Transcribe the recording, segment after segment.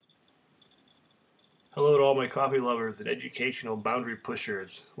Hello to all my coffee lovers and educational boundary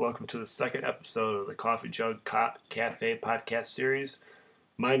pushers. Welcome to the second episode of the Coffeechug Cafe podcast series.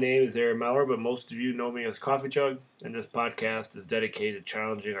 My name is Aaron Maurer, but most of you know me as Coffeechug, and this podcast is dedicated to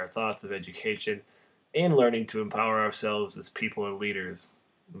challenging our thoughts of education and learning to empower ourselves as people and leaders.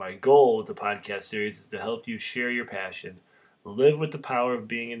 My goal with the podcast series is to help you share your passion, live with the power of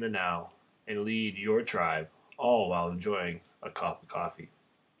being in the now, and lead your tribe, all while enjoying a cup of coffee.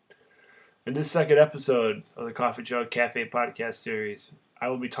 In this second episode of the Coffeechug Cafe podcast series, I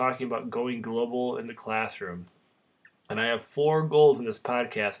will be talking about going global in the classroom. And I have 4 goals in this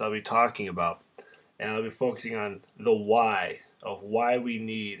podcast I'll be talking about. And I'll be focusing on the why of why we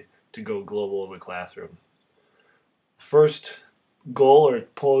need to go global in the classroom. First goal or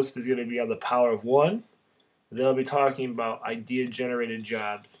post is going to be on the power of one. Then I'll be talking about idea-generated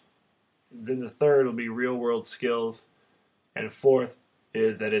jobs. Then the third will be real-world skills. And fourth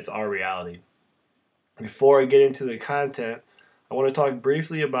is that it's our reality. Before I get into the content, I want to talk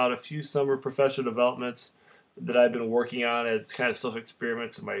briefly about a few summer professional developments that I've been working on as kind of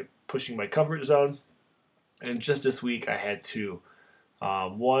self-experiments in pushing my comfort zone. And just this week I had 2.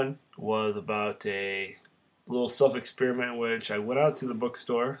 One was about a little self-experiment in which I went out to the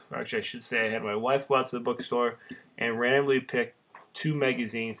bookstore, or actually I should say I had my wife go out to the bookstore and randomly pick 2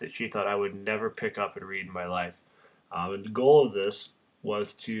 magazines that she thought I would never pick up and read in my life. And the goal of this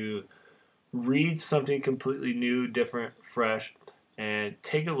was to read something completely new, different, fresh, and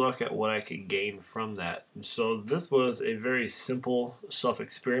take a look at what I could gain from that. And so this was a very simple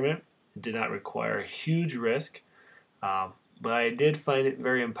self-experiment. It did not require a huge risk, but I did find it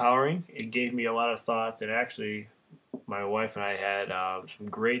very empowering. It gave me a lot of thought, and actually my wife and I had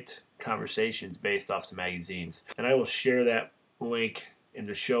some great conversations based off the magazines. And I will share that link in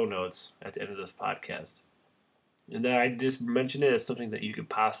the show notes at the end of this podcast. And then I just mentioned it as something that you could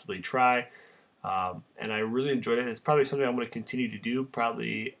possibly try. And I really enjoyed it. It's probably something I'm going to continue to do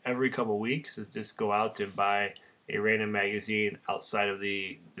probably every couple of weeks, is just go out and buy a random magazine outside of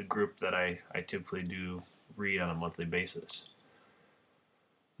the group that I typically do read on a monthly basis.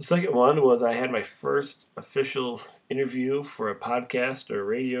 The second one was I had my first official interview for a podcast or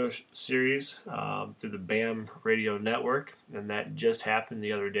radio series through the BAM radio network, and that just happened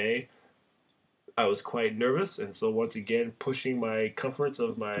the other day. I was quite nervous, and so once again, pushing my comfort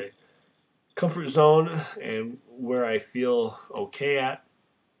zone and where I feel okay at,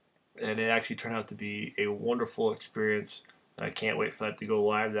 and it actually turned out to be a wonderful experience. I can't wait for that to go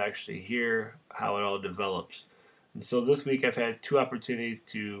live to actually hear how it all develops. And so this week I've had 2 opportunities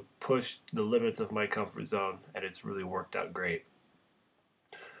to push the limits of my comfort zone, and it's really worked out great.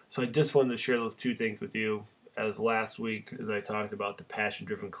 So I just wanted to share those 2 things with you. As last week, as I talked about the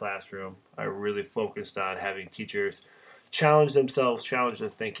passion-driven classroom, I really focused on having teachers challenge themselves, challenge their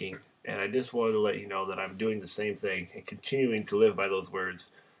thinking, and I just wanted to let you know that I'm doing the same thing and continuing to live by those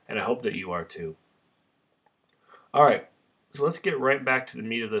words, and I hope that you are too. All right, so let's get right back to the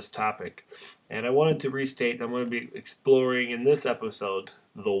meat of this topic, and I wanted to restate that I'm going to be exploring in this episode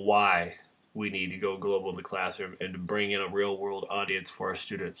the why we need to go global in the classroom and to bring in a real-world audience for our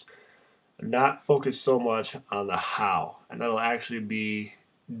students. Not focus so much on the how, and that'll actually be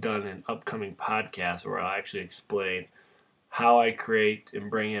done in upcoming podcasts where I'll actually explain how I create and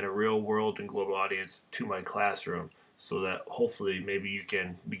bring in a real world and global audience to my classroom so that hopefully maybe you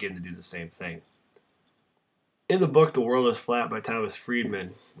can begin to do the same thing. In the book The World is Flat by Thomas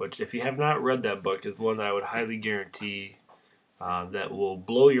Friedman, which if you have not read that book is one that I would highly guarantee that will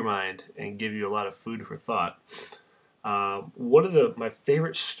blow your mind and give you a lot of food for thought. One of my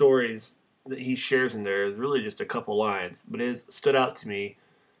favorite stories that he shares in there is really just a couple lines, but it has stood out to me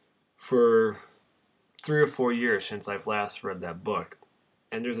for 3 or 4 years since I've last read that book.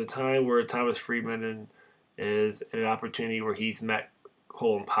 And there's a time where Thomas Friedman is in an opportunity where he's met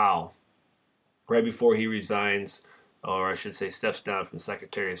Colin Powell right before he resigns, or I should say steps down from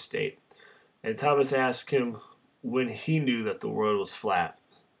Secretary of State. And Thomas asked him when he knew that the world was flat.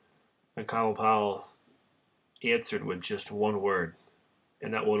 And Colin Powell answered with just one word,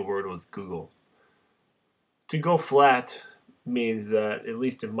 and that one word was Google. To go flat means that, at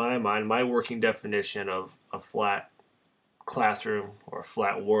least in my mind, my working definition of a flat classroom or a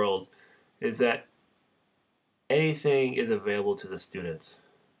flat world is that anything is available to the students.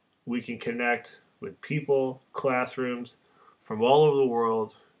 We can connect with people, classrooms from all over the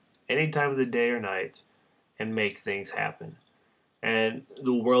world, any time of the day or night, and make things happen. And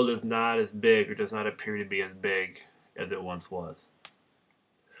the world is not as big, or does not appear to be as big as it once was.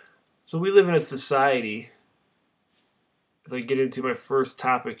 So we live in a society, as I get into my first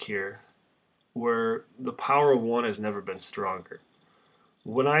topic here, where the power of one has never been stronger.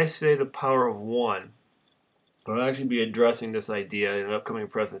 When I say the power of one, But I'll actually be addressing this idea in an upcoming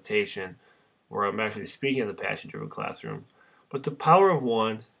presentation where I'm actually speaking of the passion-driven classroom. But the power of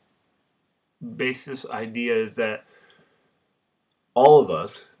one basis idea is that all of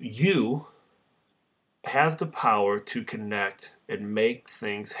us, you, has the power to connect and make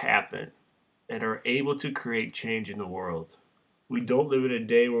things happen and are able to create change in the world. We don't live in a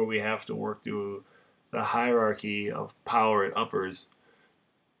day where we have to work through the hierarchy of power and uppers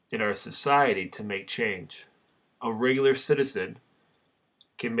in our society to make change. A regular citizen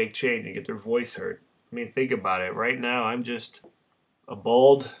can make change and get their voice heard. I mean, think about it. Right now, I'm just a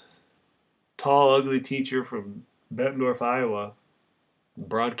bald, tall, ugly teacher from Bettendorf, Iowa,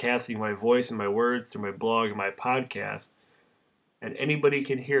 broadcasting my voice and my words through my blog and my podcast, and anybody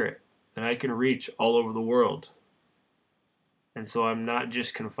can hear it, and I can reach all over the world. And so I'm not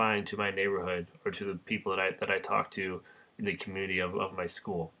just confined to my neighborhood or to the people that I talk to in the community of my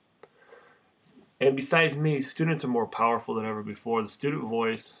school. And besides me, students are more powerful than ever before. The student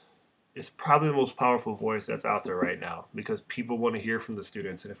voice is probably the most powerful voice that's out there right now because people want to hear from the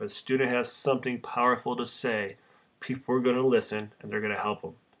students. And if a student has something powerful to say, people are going to listen and they're going to help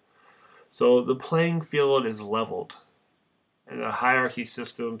them. So the playing field is leveled. And the hierarchy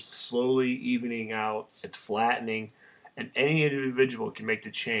system slowly evening out, it's flattening, and any individual can make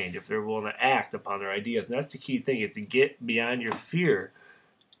the change if they're willing to act upon their ideas. And that's the key thing, is to get beyond your fear.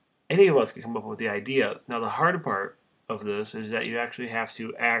 Any of us can come up with the ideas. Now the hard part of this is that you actually have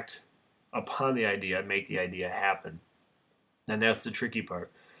to act upon the idea and make the idea happen. And that's the tricky part.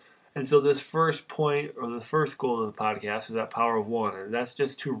 And so this first point, or the first goal of the podcast, is that power of one. And that's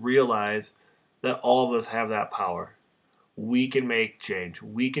just to realize that all of us have that power. We can make change.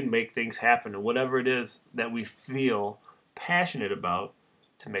 We can make things happen. And whatever it is that we feel passionate about,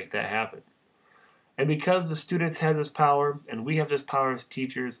 to make that happen. And because the students have this power, and we have this power as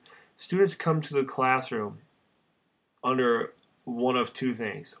teachers, students come to the classroom under one of two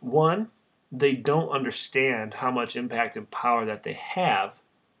things. One, they don't understand how much impact and power that they have,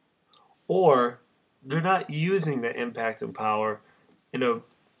 or they're not using the impact and power in a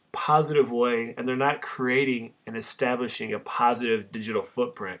positive way, and they're not creating and establishing a positive digital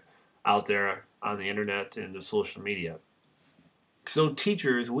footprint out there on the internet and the social media. So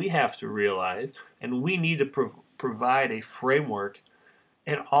teachers, we have to realize, and we need to provide a framework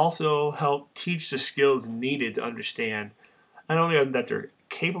and also help teach the skills needed to understand not only that they're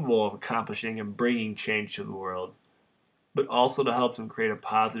capable of accomplishing and bringing change to the world, but also to help them create a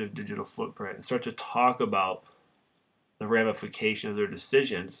positive digital footprint and start to talk about the ramification of their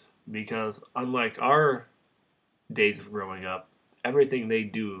decisions, because unlike our days of growing up, everything they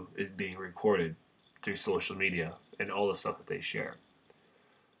do is being recorded through social media and all the stuff that they share.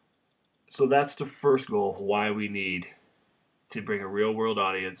 So that's the first goal of why we need to bring a real world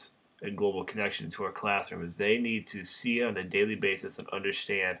audience and global connection to our classroom, is they need to see on a daily basis and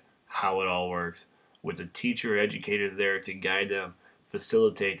understand how it all works, with a teacher or educator there to guide them,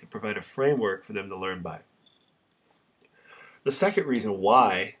 facilitate, to provide a framework for them to learn by. The second reason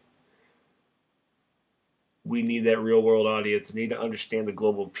why we need that real world audience and need to understand the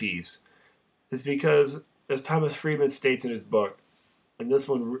global piece is because, as Thomas Friedman states in his book, and this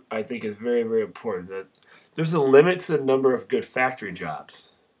one I think is very, very important, that there's a limit to the number of good factory jobs,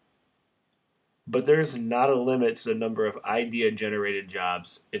 but there is not a limit to the number of idea-generated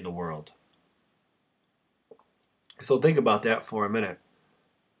jobs in the world. So think about that for a minute.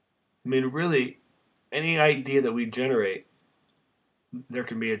 I mean, really, any idea that we generate, there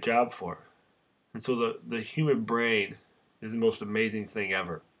can be a job for. And so the human brain is the most amazing thing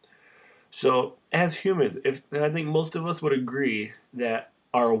ever. So as humans, and I think most of us would agree that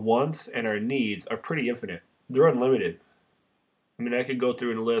our wants and our needs are pretty infinite. They're unlimited. I mean, I could go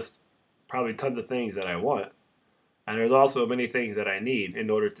through and list probably tons of things that I want. And there's also many things that I need in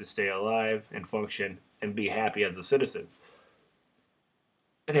order to stay alive and function and be happy as a citizen.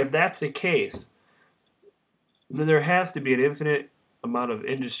 And if that's the case, then there has to be an infinite amount of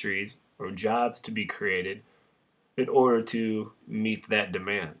industries or jobs to be created in order to meet that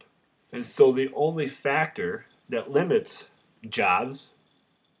demand. And so the only factor that limits jobs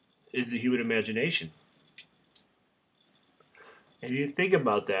is the human imagination. And you think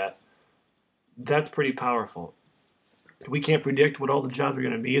about that, that's pretty powerful. We can't predict what all the jobs are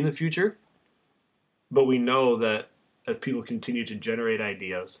going to be in the future, but we know that as people continue to generate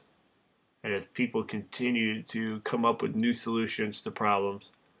ideas, and as people continue to come up with new solutions to problems,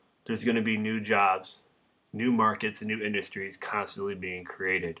 there's going to be new jobs, new markets, and new industries constantly being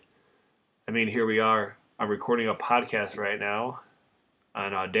created. I mean, here we are. I'm recording a podcast right now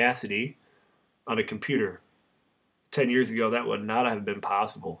on Audacity on a computer. 10 years ago, that would not have been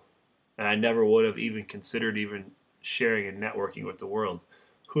possible. And I never would have even considered even sharing and networking with the world.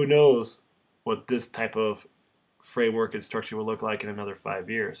 Who knows what this type of framework and structure will look like in another 5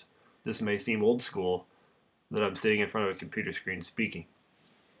 years? This may seem old school that I'm sitting in front of a computer screen speaking.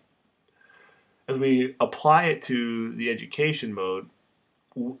 As we apply it to the education mode,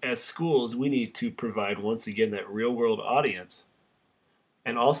 as schools, we need to provide once again that real world audience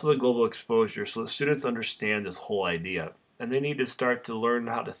and also the global exposure so that students understand this whole idea. And they need to start to learn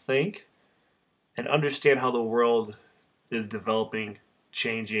how to think and understand how the world is developing,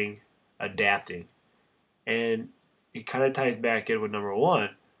 changing, adapting. And it kind of ties back in with number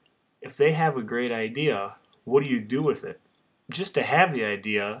one. If they have a great idea, what do you do with it? Just to have the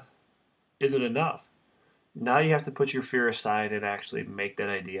idea isn't enough. Now you have to put your fear aside and actually make that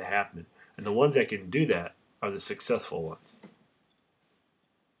idea happen. And the ones that can do that are the successful ones.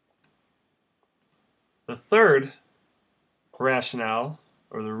 The third rationale,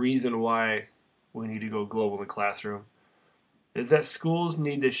 or the reason why we need to go global in the classroom, is that schools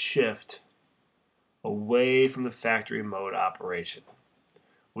need to shift away from the factory mode operation.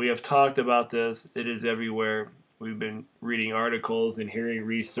 We have talked about this. It is everywhere. We've been reading articles and hearing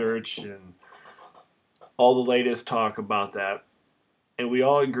research and all the latest talk about that. And we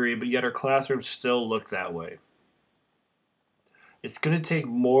all agree, but yet our classrooms still look that way. It's going to take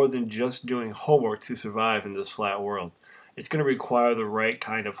more than just doing homework to survive in this flat world. It's going to require the right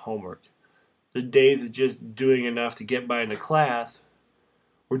kind of homework. The days of just doing enough to get by in the class,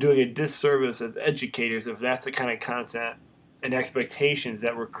 we're doing a disservice as educators if that's the kind of content and expectations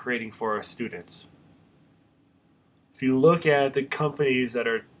that we're creating for our students. If you look at the companies that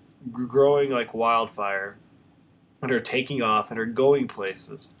are growing like wildfire and are taking off and are going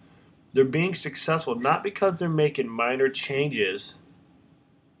places, they're being successful not because they're making minor changes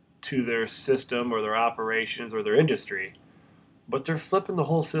to their system or their operations or their industry, but they're flipping the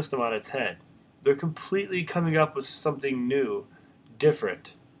whole system on its head. They're completely coming up with something new,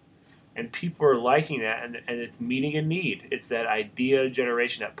 different. And people are liking that, and it's meeting a need. It's that idea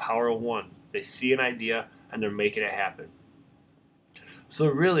generation, that power of one. They see an idea, and they're making it happen. So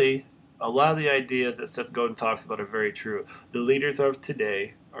really, a lot of the ideas that Seth Godin talks about are very true. The leaders of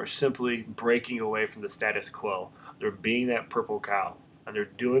today are simply breaking away from the status quo. They're being that purple cow, and they're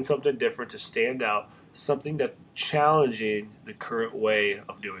doing something different to stand out, something that's challenging the current way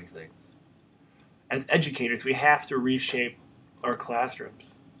of doing things. As educators, we have to reshape our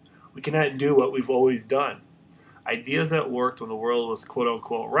classrooms. We cannot do what we've always done. Ideas that worked when the world was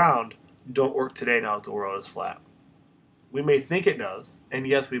quote-unquote round don't work today now that the world is flat. We may think it does, and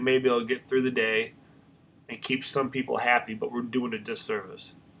yes, we may be able to get through the day and keep some people happy, but we're doing a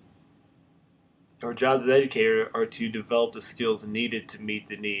disservice. Our jobs as educators are to develop the skills needed to meet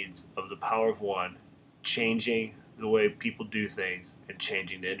the needs of the power of one, changing the way people do things and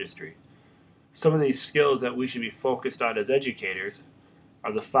changing the industry. Some of these skills that we should be focused on as educators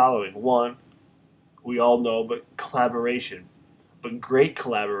are the following. One, we all know, but collaboration, but great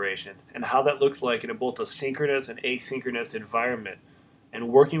collaboration, and how that looks like in both a synchronous and asynchronous environment, and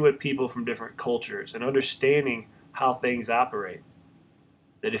working with people from different cultures and understanding how things operate.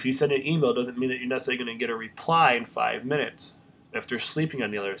 That if you send an email doesn't mean that you're necessarily going to get a reply in 5 minutes if they're sleeping on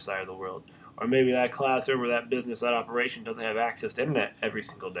the other side of the world. Or maybe that classroom or that business, that operation doesn't have access to internet every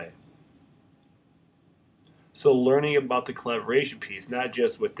single day. So learning about the collaboration piece, not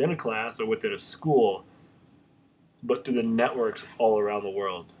just within a class or within a school, but through the networks all around the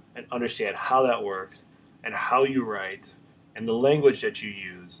world, and understand how that works and how you write and the language that you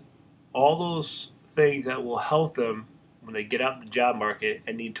use. All those things that will help them when they get out in the job market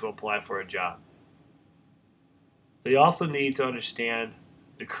and need to apply for a job. They also need to understand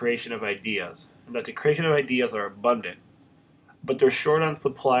the creation of ideas, and that the creation of ideas are abundant, but they're short on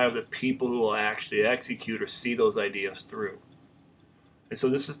supply of the people who will actually execute or see those ideas through. And so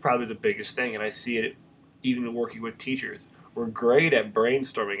this is probably the biggest thing, and I see it even working with teachers. We're great at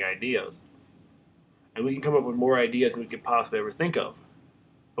brainstorming ideas, and we can come up with more ideas than we could possibly ever think of.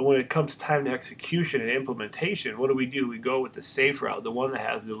 But when it comes time to execution and implementation, what do? We go with the safe route, the one that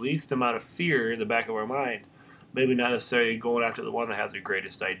has the least amount of fear in the back of our mind. Maybe not necessarily going after the one that has the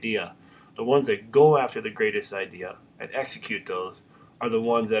greatest idea. The ones that go after the greatest idea and execute those are the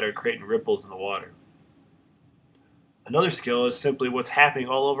ones that are creating ripples in the water. Another skill is simply what's happening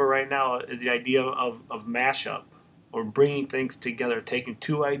all over right now is the idea of mashup, or bringing things together, taking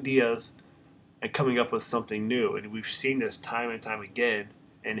two ideas and coming up with something new. And we've seen this time and time again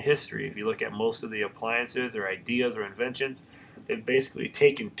in history. If you look at most of the appliances or ideas or inventions, they've basically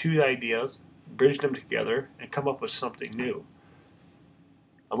taken two ideas, bridged them together, and come up with something new.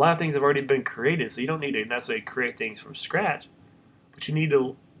 A lot of things have already been created, so you don't need to necessarily create things from scratch, but you need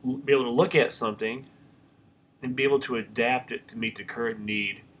to be able to look at something and be able to adapt it to meet the current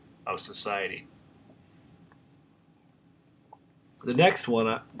need of society. The next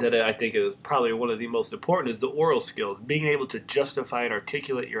one that I think is probably one of the most important is the oral skills, being able to justify and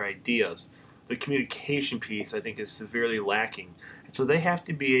articulate your ideas. The communication piece, I think, is severely lacking. And so they have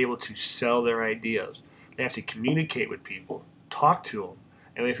to be able to sell their ideas. They have to communicate with people, talk to them.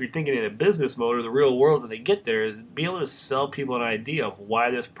 And if you're thinking in a business mode or the real world when they get there, is be able to sell people an idea of why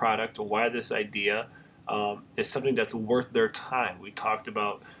this product or why this idea is something that's worth their time. We talked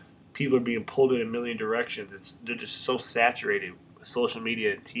about people are being pulled in a million directions. They're just so saturated with social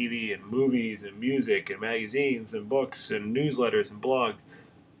media and TV and movies and music and magazines and books and newsletters and blogs.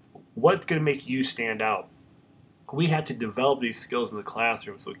 What's going to make you stand out? We have to develop these skills in the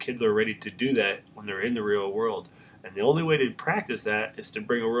classroom so kids are ready to do that when they're in the real world. And the only way to practice that is to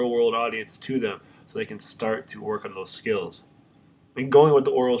bring a real world audience to them so they can start to work on those skills. And going with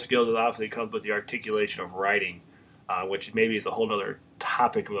the oral skills, it obviously comes with the articulation of writing, which maybe is a whole other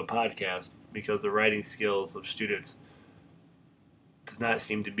topic of a podcast because the writing skills of students does not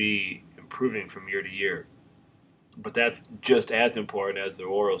seem to be improving from year to year. But that's just as important as their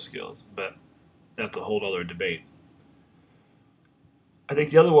oral skills. But that's a whole other debate. I think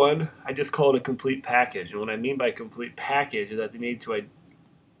the other one, I just call it a complete package. And what I mean by complete package is that they need to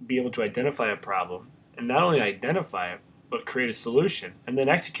be able to identify a problem, and not only identify it, but create a solution, and then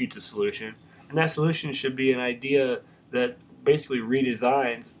execute the solution. And that solution should be an idea that basically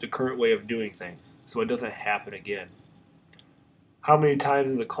redesigns the current way of doing things so it doesn't happen again. How many times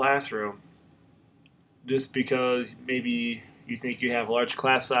in the classroom, just because maybe you think you have a large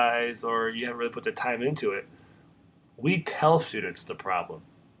class size or you haven't really put the time into it, we tell students the problem.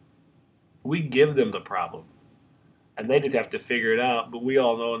 We give them the problem. And they just have to figure it out, but we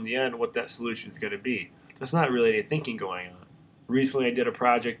all know in the end what that solution is going to be. There's not really any thinking going on. Recently I did a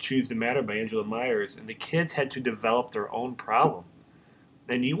project, Choose to Matter by Angela Myers, and the kids had to develop their own problem.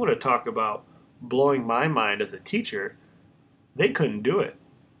 And you want to talk about blowing my mind as a teacher, they couldn't do it.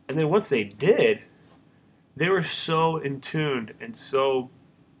 And then once they did, they were so in tune and so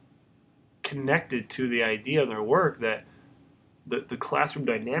connected to the idea of their work that the classroom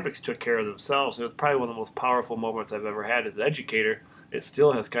dynamics took care of themselves. It was probably one of the most powerful moments I've ever had as an educator. It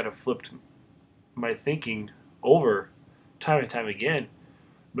still has kind of flipped my thinking over time and time again.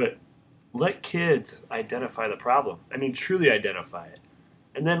 But let kids identify the problem. I mean, truly identify it.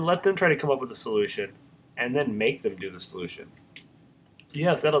 And then let them try to come up with a solution and then make them do the solution.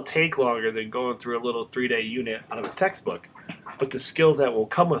 Yes, that'll take longer than going through a little 3-day unit out of a textbook. But the skills that will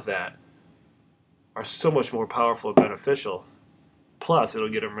come with that are so much more powerful and beneficial. Plus, it'll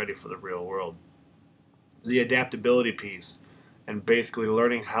get them ready for the real world. The adaptability piece and basically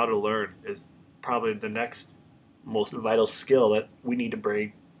learning how to learn is probably the next most vital skill that we need to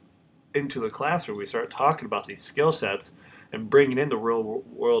bring into the classroom. We start talking about these skill sets and bringing in the real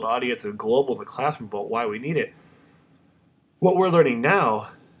world audience and global in the classroom about why we need it. What we're learning now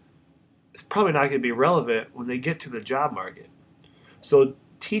is probably not going to be relevant when they get to the job market. So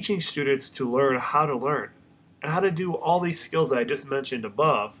teaching students to learn how to learn and how to do all these skills that I just mentioned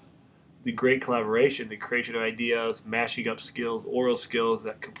above, the great collaboration, the creation of ideas, mashing up skills, oral skills,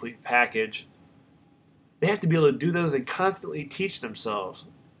 that complete package, they have to be able to do those and constantly teach themselves.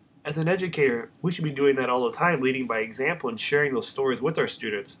 As an educator, we should be doing that all the time, leading by example and sharing those stories with our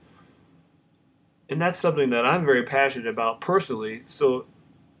students. And that's something that I'm very passionate about personally. So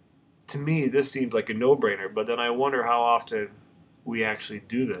to me, this seems like a no-brainer, but then I wonder how often we actually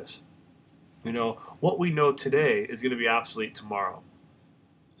do this. You know, what we know today is going to be obsolete tomorrow.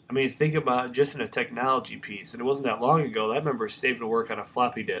 I mean, think about just in a technology piece, and it wasn't that long ago, I remember saving work on a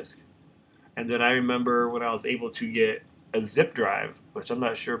floppy disk. And then I remember when I was able to get a zip drive, which I'm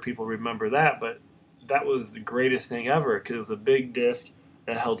not sure people remember that, but that was the greatest thing ever because it was a big disk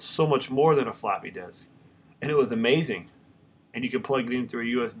that held so much more than a floppy disk. And it was amazing. And you could plug it in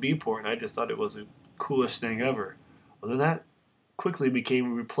through a USB port, and I just thought it was the coolest thing ever. Well, then that quickly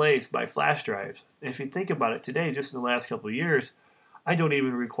became replaced by flash drives. And if you think about it today, just in the last couple of years, I don't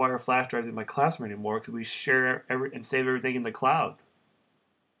even require flash drives in my classroom anymore because we share and save everything in the cloud.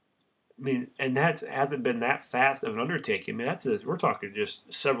 I mean, and that hasn't been that fast of an undertaking. I mean, we're talking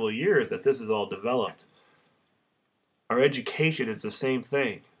just several years that this is all developed. Our education is the same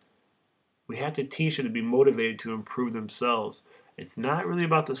thing. We have to teach them to be motivated to improve themselves. It's not really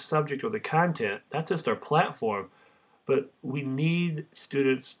about the subject or the content. That's just our platform. But we need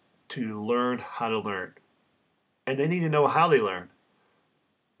students to learn how to learn. And they need to know how they learn.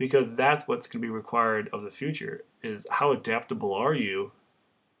 Because that's what's going to be required of the future, is how adaptable are you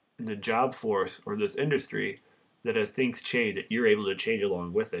in the job force or this industry that as things change, that you're able to change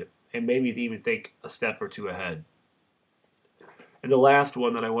along with it, and maybe even think a step or two ahead. And the last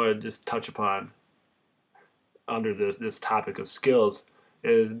one that I want to just touch upon under this topic of skills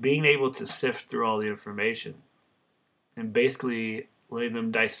is being able to sift through all the information and basically letting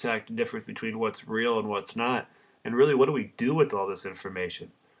them dissect the difference between what's real and what's not, and really what do we do with all this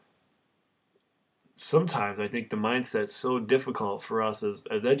information. Sometimes I think the mindset's so difficult for us as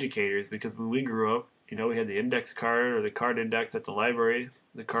educators because when we grew up, we had the index card or the card index at the library,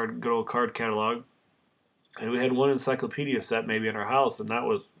 the good old card catalog, and we had one encyclopedia set maybe in our house, and that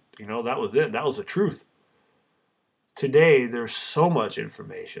was it. That was the truth. Today, there's so much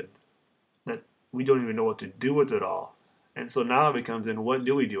information that we don't even know what to do with it all. And so now it becomes in what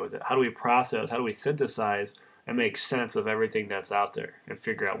do we do with it? How do we process? How do we synthesize and make sense of everything that's out there and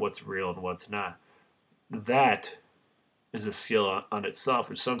figure out what's real and what's not? That is a skill on itself,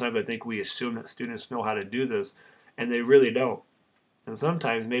 and sometimes I think we assume that students know how to do this, and they really don't. And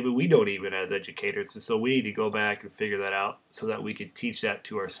sometimes maybe we don't even as educators, and so we need to go back and figure that out so that we can teach that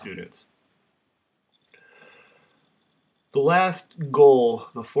to our students. The last goal,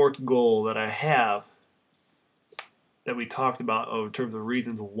 the fourth goal that I have that we talked about in terms of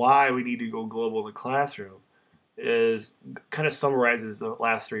reasons why we need to go global in the classroom is kind of summarizes the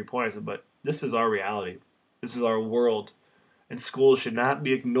last 3 points, but this is our reality. This is our world, and schools should not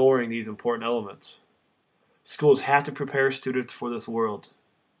be ignoring these important elements. Schools have to prepare students for this world.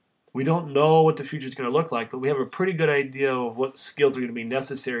 We don't know what the future is going to look like, but we have a pretty good idea of what skills are going to be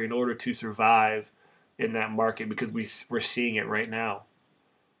necessary in order to survive in that market because we're seeing it right now.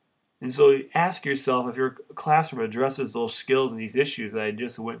 And so ask yourself if your classroom addresses those skills and these issues that I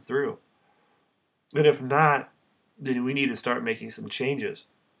just went through. And if not, then we need to start making some changes.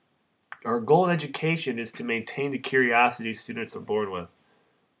 Our goal in education is to maintain the curiosity students are born with.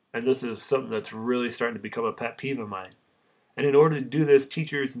 And this is something that's really starting to become a pet peeve of mine. And in order to do this,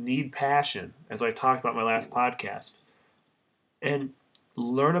 teachers need passion, as I talked about in my last podcast. And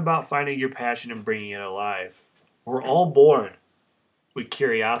learn about finding your passion and bringing it alive. We're all born with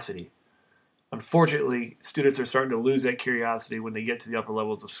curiosity. Unfortunately, students are starting to lose that curiosity when they get to the upper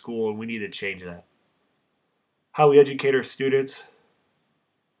levels of school, and we need to change that. How we educate our students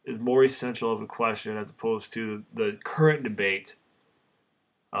is more essential of a question as opposed to the current debate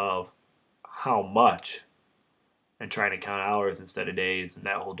of how much and trying to count hours instead of days and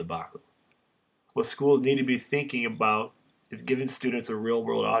that whole debacle. What schools need to be thinking about is giving students a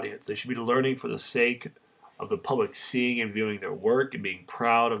real-world audience. They should be learning for the sake of the public seeing and viewing their work and being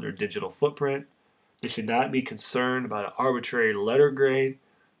proud of their digital footprint. They should not be concerned about an arbitrary letter grade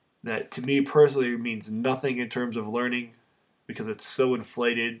that to me personally means nothing in terms of learning because it's so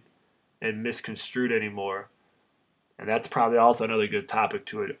inflated and misconstrued anymore. And that's probably also another good topic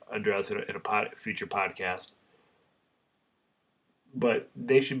to address in a future podcast. But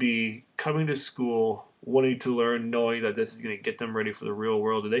they should be coming to school wanting to learn, knowing that this is going to get them ready for the real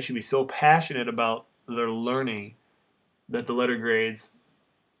world. And they should be so passionate about their learning that the letter grades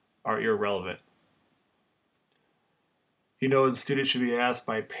are irrelevant. And students should be asked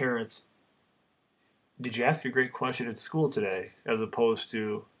by parents, did you ask a great question at school today? As opposed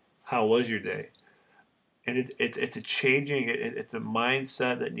to, how was your day? And it's a changing, it's a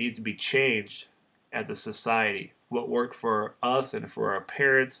mindset that needs to be changed as a society. What worked for us and for our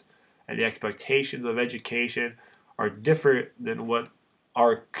parents and the expectations of education are different than what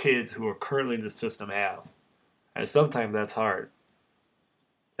our kids who are currently in the system have. And sometimes that's hard.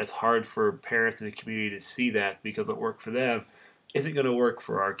 It's hard for parents in the community to see that because what worked for them isn't going to work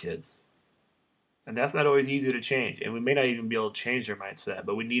for our kids. And that's not always easy to change. And we may not even be able to change their mindset,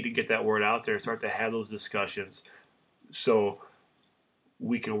 but we need to get that word out there and start to have those discussions so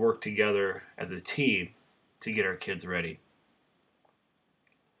we can work together as a team to get our kids ready.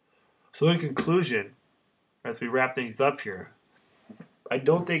 So in conclusion, as we wrap things up here, I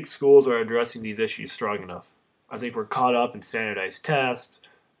don't think schools are addressing these issues strong enough. I think we're caught up in standardized tests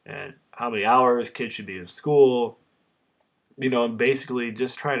and how many hours kids should be in school, and basically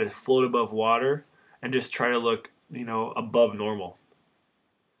just trying to float above water and just try to look, above normal.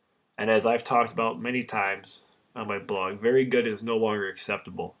 And as I've talked about many times on my blog, very good is no longer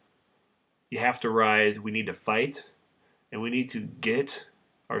acceptable. You have to rise, we need to fight, and we need to get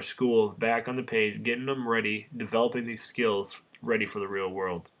our schools back on the page, getting them ready, developing these skills ready for the real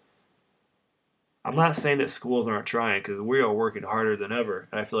world. I'm not saying that schools aren't trying, because we are working harder than ever.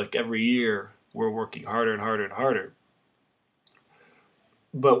 And I feel like every year we're working harder and harder and harder.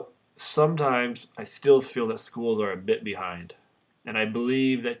 But sometimes I still feel that schools are a bit behind. And I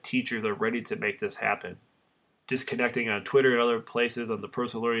believe that teachers are ready to make this happen. Just connecting on Twitter and other places on the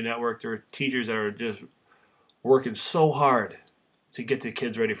Personal Learning Network, there are teachers that are just working so hard to get the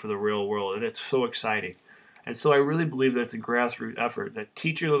kids ready for the real world, and it's so exciting. And so I really believe that it's a grassroots effort, that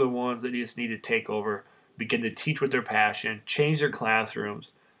teachers are the ones that just need to take over, begin to teach with their passion, change their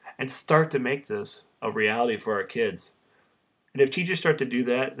classrooms, and start to make this a reality for our kids. And if teachers start to do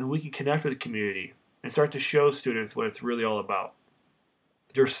that, then we can connect with the community and start to show students what it's really all about.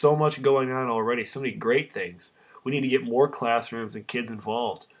 There's so much going on already, so many great things. We need to get more classrooms and kids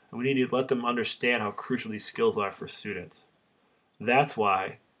involved, and we need to let them understand how crucial these skills are for students. That's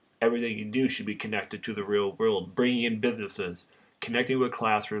why everything you do should be connected to the real world, bringing in businesses, connecting with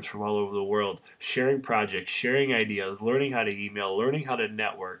classrooms from all over the world, sharing projects, sharing ideas, learning how to email, learning how to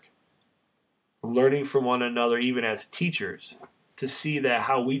network, learning from one another even as teachers to see that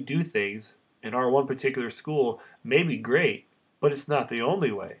how we do things in our one particular school may be great, but it's not the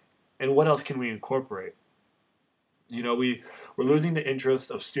only way. And what else can we incorporate? We're losing the interest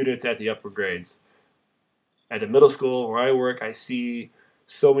of students at the upper grades. At the middle school where I work, I see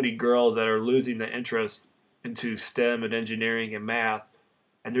so many girls that are losing the interest into STEM and engineering and math,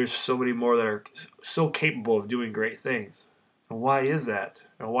 and there's so many more that are so capable of doing great things. And why is that?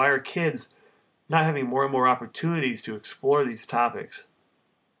 And why are kids not having more and more opportunities to explore these topics?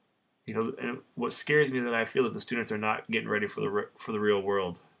 And what scares me is that I feel that the students are not getting ready for the real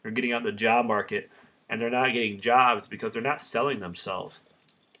world. They're getting out in the job market, and they're not getting jobs because they're not selling themselves.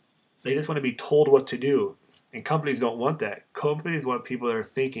 They just want to be told what to do. And companies don't want that. Companies want people that are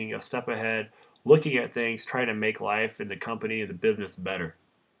thinking a step ahead, looking at things, trying to make life and the company and the business better.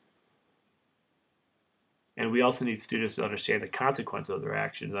 And we also need students to understand the consequences of their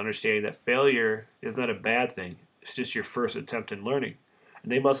actions, understanding that failure is not a bad thing. It's just your first attempt in learning. And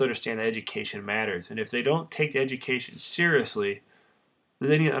they must understand that education matters. And if they don't take the education seriously, then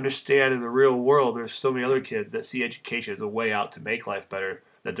they need to understand in the real world there's so many other kids that see education as a way out to make life better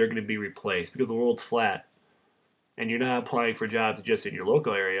that they're going to be replaced because the world's flat. And you're not applying for jobs just in your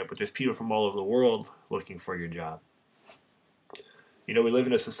local area, but there's people from all over the world looking for your job. We live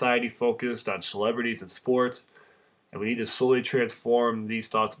in a society focused on celebrities and sports, and we need to slowly transform these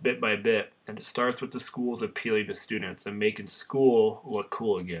thoughts bit by bit. And it starts with the schools appealing to students and making school look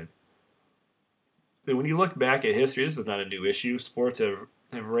cool again. And when you look back at history, this is not a new issue. Sports have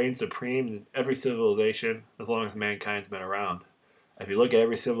reigned supreme in every civilization as long as mankind's been around. If you look at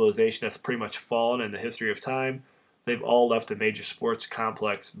every civilization that's pretty much fallen in the history of time, they've all left a major sports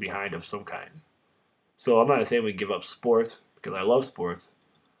complex behind of some kind. So I'm not saying we give up sports, because I love sports,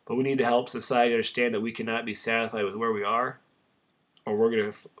 but we need to help society understand that we cannot be satisfied with where we are, or we're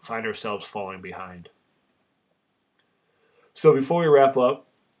going to find ourselves falling behind. So before we wrap up,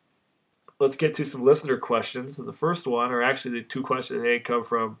 let's get to some listener questions. And the first one, or actually the two questions today, come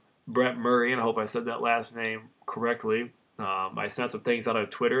from Brett Murray, and I hope I said that last name correctly. I sent some things out on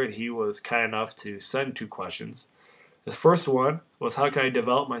Twitter, and he was kind enough to send two questions. The first one was, how can I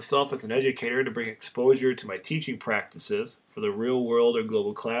develop myself as an educator to bring exposure to my teaching practices for the real world or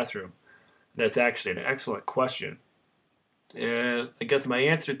global classroom? And that's actually an excellent question. And I guess my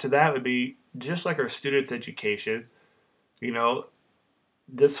answer to that would be, just like our students' education,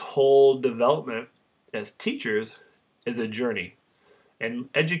 this whole development as teachers is a journey. And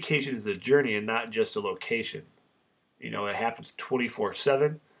education is a journey and not just a location. It happens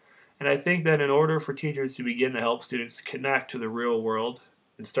 24/7. And I think that in order for teachers to begin to help students connect to the real world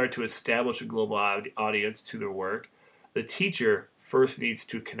and start to establish a global audience to their work, the teacher first needs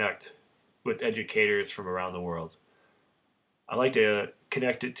to connect with educators from around the world. I like to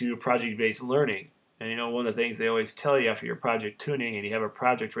connect it to project-based learning. And one of the things they always tell you after your project tuning and you have a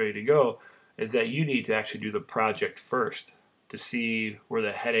project ready to go is that you need to actually do the project first to see where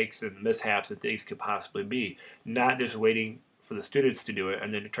the headaches and mishaps and things could possibly be, not just waiting for the students to do it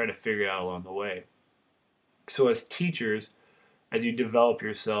and then to try to figure it out along the way. So as teachers, as you develop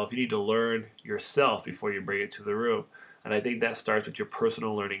yourself, you need to learn yourself before you bring it to the room. And I think that starts with your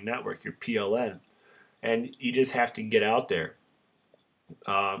personal learning network, your PLN. And you just have to get out there.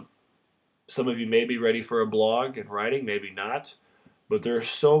 Some of you may be ready for a blog and writing, maybe not. But there are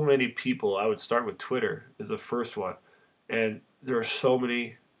so many people. I would start with Twitter as the first one. And there are so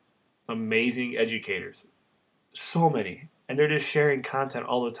many amazing educators. So many. And they're just sharing content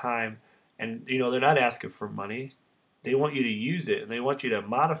all the time. And, they're not asking for money. They want you to use it, and they want you to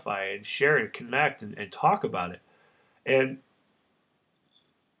modify it and share it, connect, and talk about it. And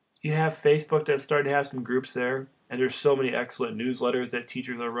you have Facebook that's starting to have some groups there. And there's so many excellent newsletters that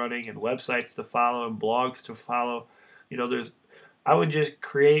teachers are running and websites to follow and blogs to follow. I would just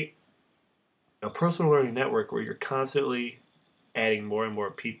create a personal learning network where you're constantly adding more and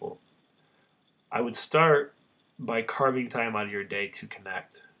more people. I would start by carving time out of your day to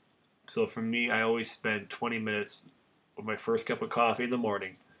connect. So for me, I always spend 20 minutes with my first cup of coffee in the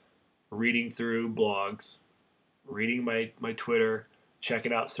morning reading through blogs, reading my Twitter,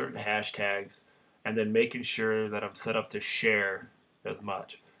 checking out certain hashtags, and then making sure that I'm set up to share as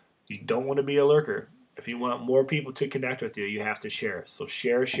much. You don't want to be a lurker. If you want more people to connect with you, you have to share. So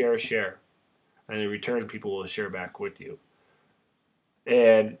share, share, share. And in return, people will share back with you.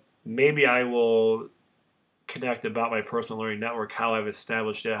 And maybe I will connect about my personal learning network, how I've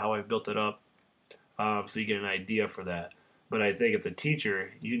established it, how I've built it up, so you get an idea for that. But I think as a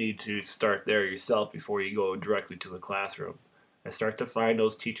teacher, you need to start there yourself before you go directly to the classroom. And start to find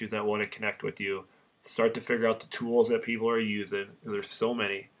those teachers that want to connect with you. Start to figure out the tools that people are using. There's so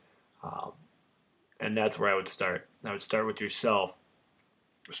many. And that's where I would start. I would start with yourself.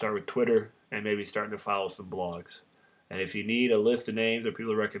 Start with Twitter and maybe starting to follow some blogs. And if you need a list of names or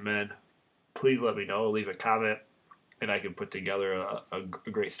people to recommend, please let me know. Leave a comment, and I can put together a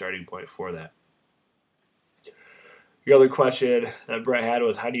great starting point for that. The other question that Brett had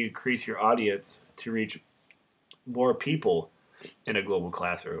was, how do you increase your audience to reach more people in a global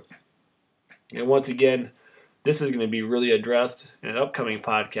classroom? And once again, this is going to be really addressed in an upcoming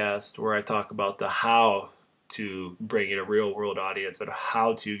podcast where I talk about the how to bring in a real world audience and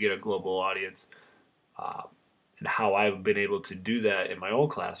how to get a global audience, and how I've been able to do that in my own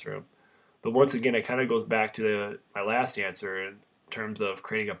classroom. But once again, it kind of goes back to my last answer in terms of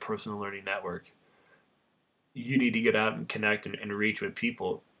creating a personal learning network. You need to get out and connect and reach with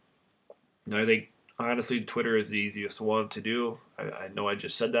people. And I think, honestly, Twitter is the easiest one to do. I know I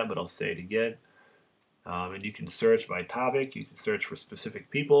just said that, but I'll say it again. And you can search by topic. You can search for specific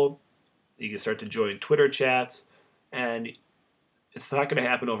people. You can start to join Twitter chats. And it's not going to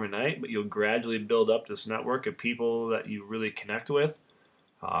happen overnight, but you'll gradually build up this network of people that you really connect with.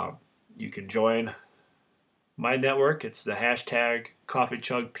 You can join my network. It's the hashtag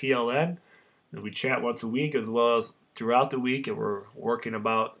CoffeechugPLN. And we chat once a week as well as throughout the week, and we're working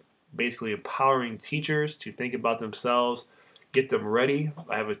about basically empowering teachers to think about themselves, get them ready.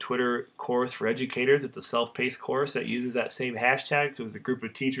 I have a Twitter course for educators. It's a self-paced course that uses that same hashtag. So it's a group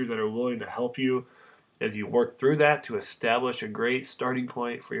of teachers that are willing to help you as you work through that to establish a great starting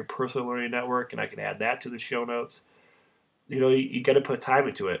point for your personal learning network. And I can add that to the show notes. You got to put time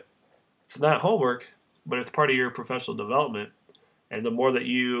into it. It's not homework, but it's part of your professional development. And the more that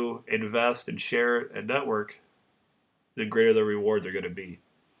you invest and share and network, the greater the rewards are going to be.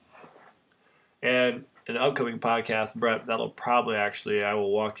 And in the upcoming podcast, Brett, that'll probably I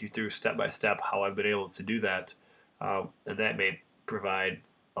will walk you through step by step how I've been able to do that. And that may provide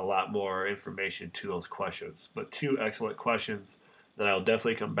a lot more information to those questions. But 2 excellent questions that I'll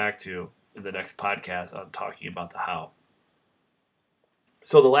definitely come back to in the next podcast on talking about the how.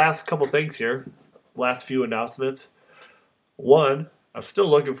 So the last couple things here, last few announcements. One, I'm still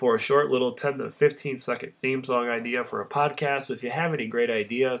looking for a short little 10 to 15 second theme song idea for a podcast. So if you have any great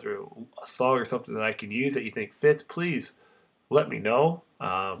ideas or a song or something that I can use that you think fits, please let me know.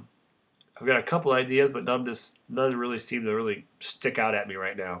 I've got a couple ideas, but none really seem to really stick out at me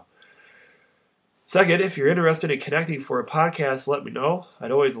right now. Second, if you're interested in connecting for a podcast, let me know.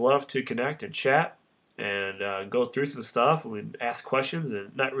 I'd always love to connect and chat and go through some stuff and ask questions,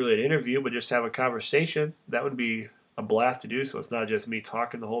 and not really an interview, but just have a conversation. That would be a blast to do, so it's not just me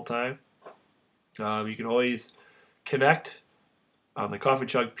talking the whole time. You can always connect on the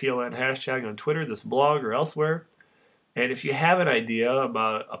Coffeechug PLN hashtag on Twitter, this blog, or elsewhere. And if you have an idea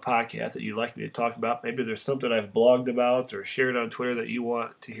about a podcast that you'd like me to talk about, maybe there's something I've blogged about or shared on Twitter that you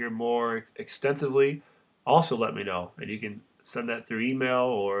want to hear more extensively, also let me know. And you can send that through email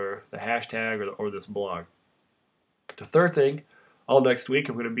or the hashtag or this blog. The third thing, all next week,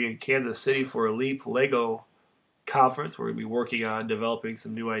 I'm going to be in Kansas City for a LEAP Lego conference. We're going to be working on developing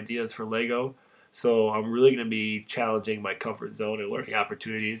some new ideas for Lego. So I'm really going to be challenging my comfort zone and learning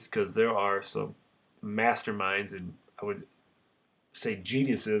opportunities, because there are some masterminds and I would say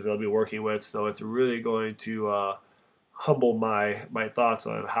geniuses I'll be working with. So it's really going to humble my thoughts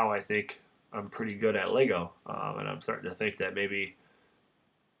on how I think I'm pretty good at Lego. And I'm starting to think that maybe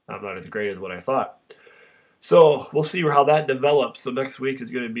I'm not as great as what I thought. So we'll see how that develops. So next week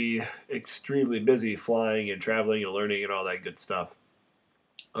is going to be extremely busy flying and traveling and learning and all that good stuff.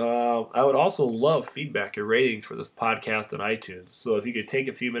 I would also love feedback and ratings for this podcast on iTunes. So if you could take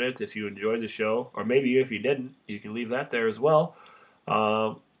a few minutes, if you enjoyed the show, or maybe if you didn't, you can leave that there as well,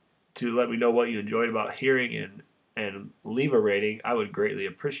 to let me know what you enjoyed about hearing and leave a rating. I would greatly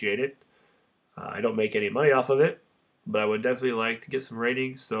appreciate it. I don't make any money off of it, but I would definitely like to get some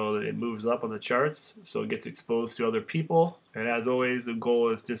ratings so that it moves up on the charts, so it gets exposed to other people. And as always, the goal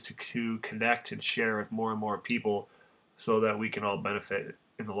is just to connect and share with more and more people so that we can all benefit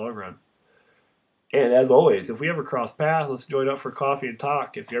in the long run. And as always, if we ever cross paths, let's join up for coffee and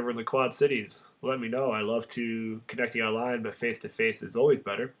talk. If you're ever in the Quad Cities, let me know. I love to connecting online, but face-to-face is always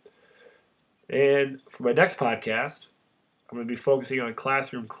better. And for my next podcast, I'm going to be focusing on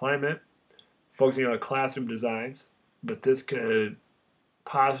classroom climate, focusing on classroom designs, but this could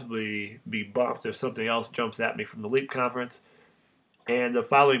possibly be bumped if something else jumps at me from the LEAP conference. And the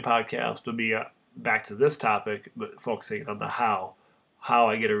following podcast will be back to this topic, but focusing on the how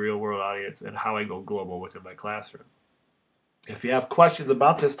I get a real world audience and how I go global within my classroom. If you have questions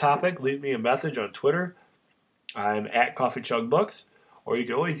about this topic, leave me a message on Twitter. I'm at Coffeechug Books, or you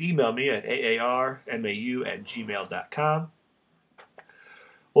can always email me at aarmau@gmail.com.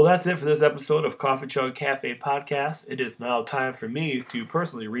 Well, that's it for this episode of Coffeechug Cafe Podcast. It is now time for me to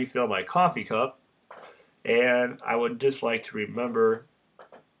personally refill my coffee cup. And I would just like to remember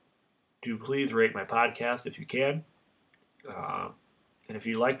to please rate my podcast if you can. And if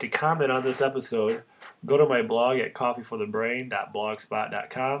you'd like to comment on this episode, go to my blog at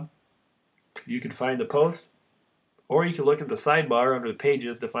coffeeforthebrain.blogspot.com. You can find the post, or you can look at the sidebar under the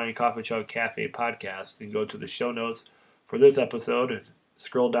pages to find Coffeechug Cafe Podcast and go to the show notes for this episode and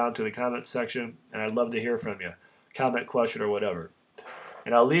scroll down to the comments section, and I'd love to hear from you. Comment, question, or whatever.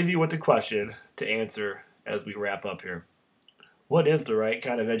 And I'll leave you with the question to answer as we wrap up here. What is the right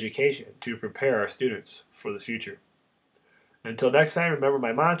kind of education to prepare our students for the future? Until next time, remember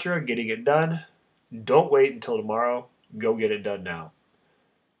my mantra, getting it done. Don't wait until tomorrow. Go get it done now.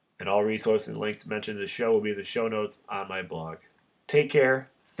 And all resources and links mentioned in the show will be in the show notes on my blog. Take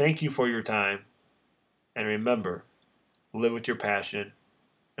care. Thank you for your time. And remember, live with your passion,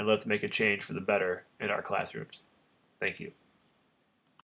 and let's make a change for the better in our classrooms. Thank you.